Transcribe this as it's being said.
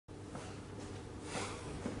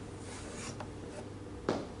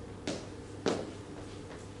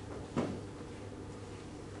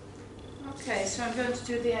Okay, so I'm going to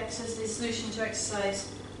do the solution to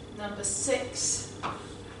exercise number 6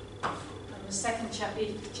 from the second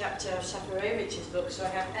chapter of Shafarevitch's book. So I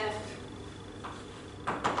have F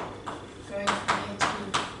going from A2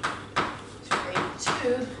 to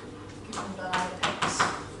A2, given by X,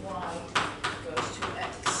 Y goes to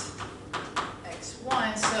X, X, Y.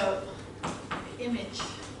 And so the image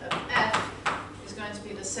of F is going to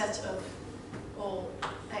be the set of all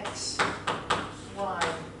X,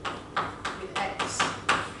 Y, with X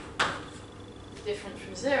different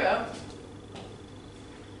from 0,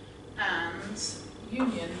 and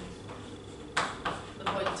union the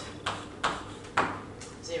point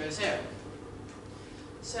 0, 0.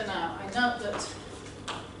 So now I note that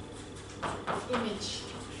the image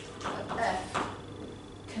of F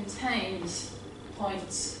contains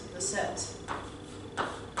points in the set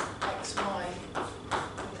X, Y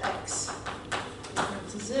with X equal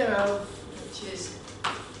to 0, which is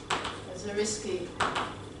a Zariski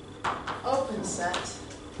open set,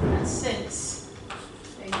 and since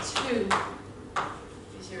A2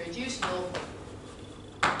 is irreducible,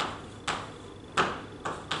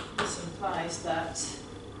 this implies that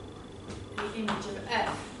the image of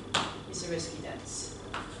F is Zariski dense.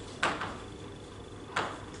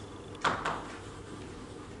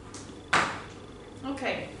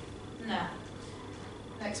 Okay, now,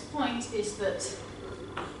 next point is that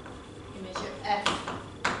image of F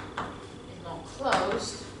is not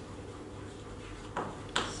closed,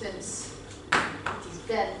 since it is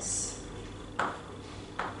dense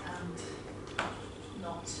and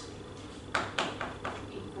not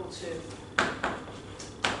equal to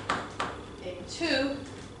A2.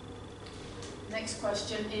 Next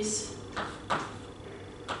question is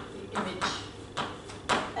the image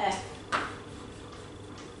F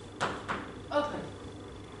open.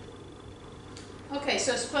 Okay,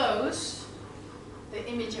 so suppose the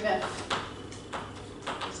image of F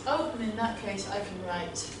is open. In that case, I can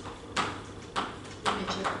write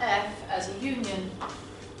image of F as a union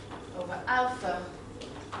over alpha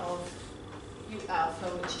of U alpha,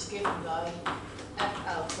 which is given by F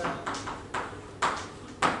alpha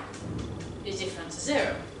is different to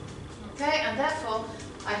 0. Okay, and therefore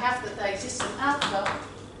I have that there exists an alpha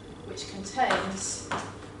which contains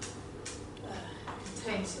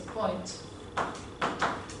the point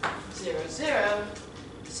 0, 0.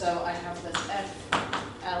 So I have that F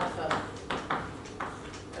alpha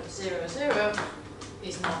of 0, 0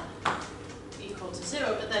 is not equal to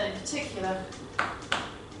 0, but then in particular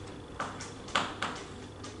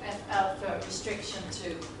F alpha restriction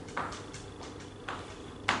to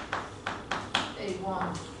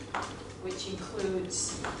A1, which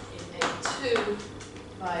includes in A2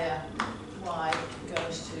 via Y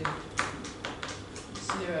goes to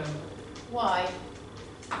 0, Y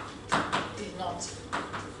is not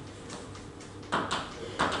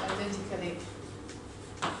identically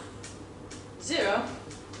 0,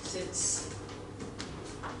 since,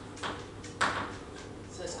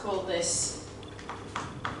 so let's call this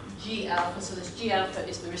G alpha. So this G alpha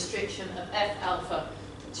is the restriction of F alpha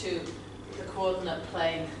to the coordinate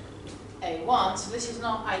plane A1. So this is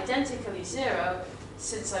not identically 0,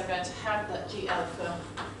 since I'm going to have that G alpha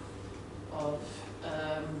of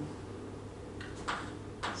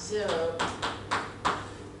 0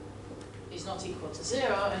 is not equal to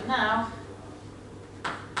 0, and now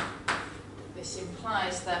this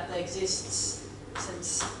implies that there exists,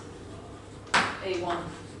 since A1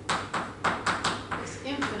 is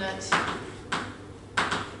infinite,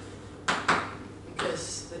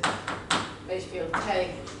 because the base field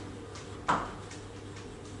K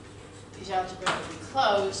is algebraically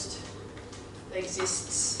closed, there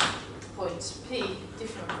exists points P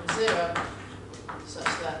different from 0, such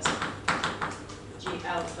that G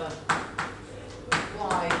alpha of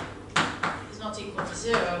Y is not equal to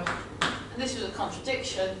 0. And this was a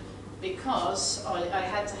contradiction, because I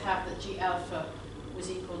had to have that G alpha was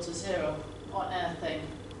equal to 0 on anything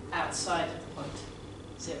outside of the point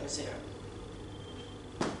 0, 0.